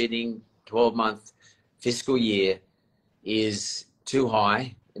preceding 12-month fiscal year is too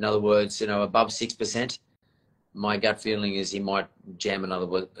high, in other words, above 6%, my gut feeling is he might jam another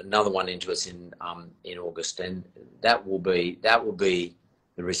one into us in August, and that will be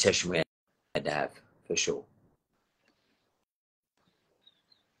the recession we had to have for sure.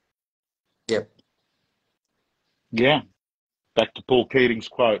 Yep. Yeah. Back to Paul Keating's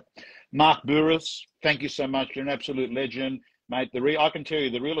quote. Mark Bouris, thank you so much. You're an absolute legend, mate. I can tell you,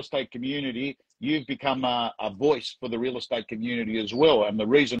 the real estate community, you've become a voice for the real estate community as well. And the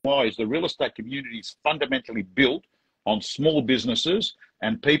reason why is the real estate community is fundamentally built on small businesses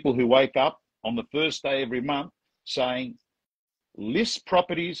and people who wake up on the first day every month saying, list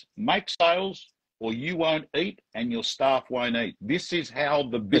properties, make sales, or you won't eat and your staff won't eat. This is how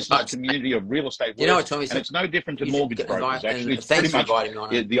the business community of real estate works. Tommy, and it's no different to mortgage brokers. Actually, it's thanks pretty for much inviting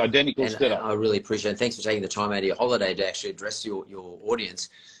me on the identical setup. I really appreciate it. Thanks for taking the time out of your holiday to actually address your audience.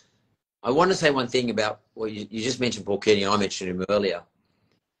 I want to say one thing about, well, you just mentioned Paul Keating. I mentioned him earlier.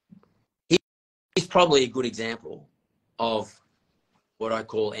 He's probably a good example of what I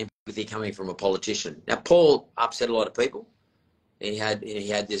call empathy coming from a politician. Now, Paul upset a lot of people. He had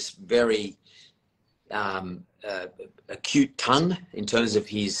this very acute tongue in terms of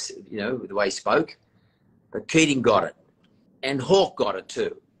his, the way he spoke. But Keating got it, and Hawke got it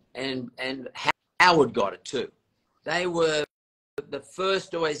too, and Howard got it too. They were the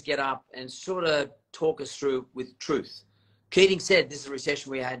first to always get up and sort of talk us through with truth. Keating said this is a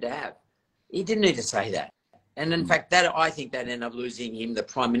recession we had to have. He didn't need to say that. And in fact, I think that ended up losing him the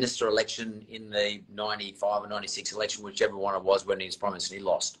Prime Minister election in the 95 or 96 election, whichever one it was when he was Prime Minister, he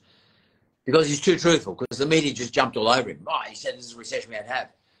lost. Because he's too truthful, because the media just jumped all over him. Oh, he said this is a recession we had to have.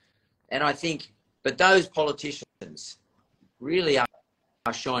 And I think, but those politicians really are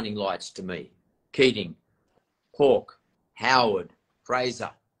shining lights to me. Keating, Hawke, Howard,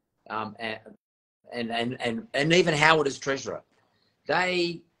 Fraser, and even Howard as Treasurer.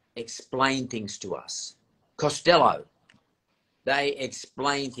 They explain things to us. Costello, they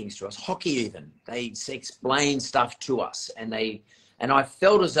explain things to us. Hockey even, they explain stuff to us, and And I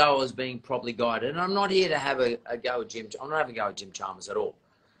felt as though I was being properly guided. And I'm not here to have a go at Jim. I'm not having a go at Jim Chalmers at all.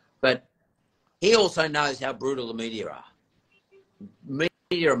 But he also knows how brutal the media are.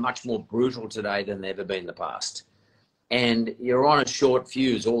 Media are much more brutal today than they've ever been in the past. And you're on a short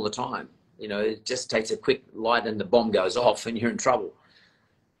fuse all the time. You know, it just takes a quick light and the bomb goes off and you're in trouble.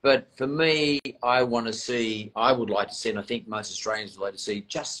 But for me, I would like to see, and I think most Australians would like to see,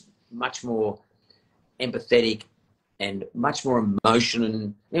 just much more empathetic and much more emotion.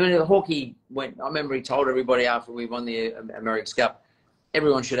 And the hockey went, I remember he told everybody after we won the America's Cup,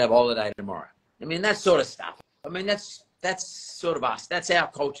 everyone should have a holiday tomorrow. I mean, that sort of stuff. I mean, that's sort of us. That's our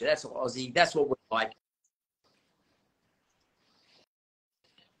culture. That's Aussie. That's what we're like.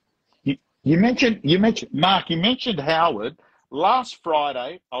 You mentioned Mark. You mentioned Howard. Last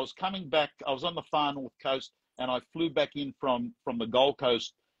Friday, I was coming back. I was on the far north coast, and I flew back in from the Gold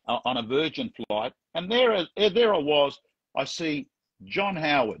Coast on a Virgin flight. And there I was. I see John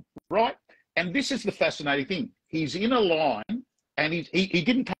Howard, right? And this is the fascinating thing. He's in a line, and he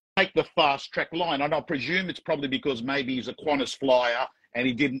didn't take the fast track line. And I presume it's probably because maybe he's a Qantas flyer, and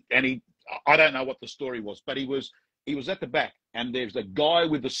I don't know what the story was, but he was at the back. And there's a guy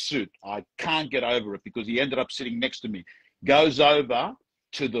with a suit. I can't get over it because he ended up sitting next to me. Goes over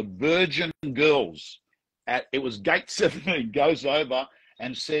to the Virgin girls it was gate 17, goes over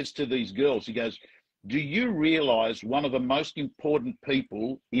and says to these girls, he goes, do you realize one of the most important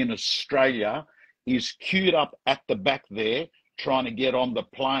people in Australia is queued up at the back there trying to get on the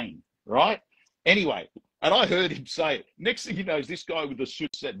plane, right? Anyway, and I heard him say it. Next thing he knows, this guy with the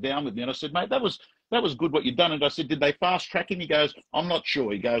suit sat down with me, and I said, mate, that was good what you've done. And I said, did they fast track him? He goes, I'm not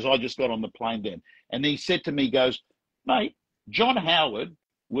sure. He goes, I just got on the plane then. And he said to me, he goes, mate, John Howard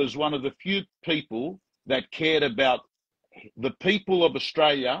was one of the few people that cared about the people of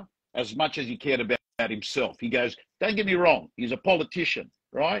Australia as much as he cared about himself. He goes, don't get me wrong, he's a politician,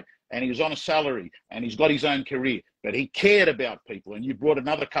 right? And he was on a salary and he's got his own career, but he cared about people. And you brought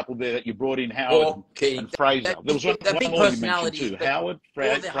another couple there that you brought in, Howard and Fraser. There was one more you mentioned too, Howard,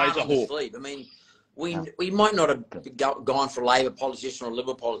 Fraser, Hawke. I mean, we might not have gone for a Labor politician or a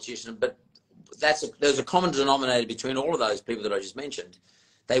Liberal politician, but there's a common denominator between all of those people that I just mentioned.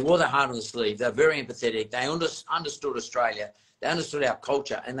 They wore their heart on the sleeve. They're very empathetic. They understood Australia. They understood our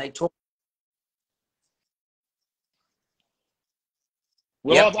culture, and they talked.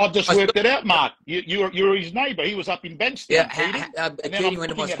 Well, I've just worked it out, Mark. You're his neighbour. He was up in Bankstown. Yeah, Keating went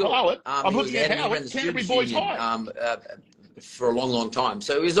to my school. I'm looking at Howard, Canterbury Boys High. For a long, long time.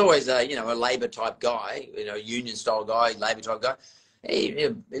 So he was always a Labor type guy, union style guy, Labor type guy.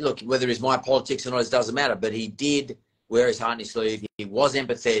 Look, whether it's my politics or not, it doesn't matter. But he did wear his heart on his sleeve. He was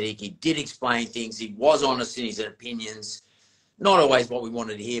empathetic. He did explain things. He was honest in his opinions. Not always what we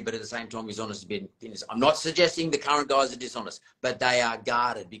wanted to hear, but at the same time, he's honest in his opinions. I'm not suggesting the current guys are dishonest, but they are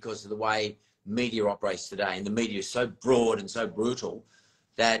guarded because of the way media operates today. And the media is so broad and so brutal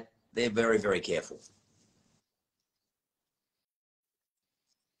that they're very, very careful.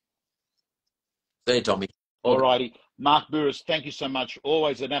 See you, Tommy. All righty. Mark Bouris, thank you so much.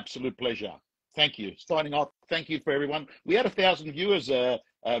 Always an absolute pleasure. Thank you. Signing off. Thank you for everyone. We had 1,000 viewers right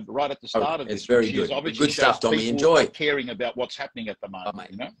at the start of this. It's very good. Obviously Good stuff, Tommy. Enjoy. Caring about what's happening at the moment. Mate.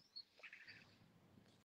 You know?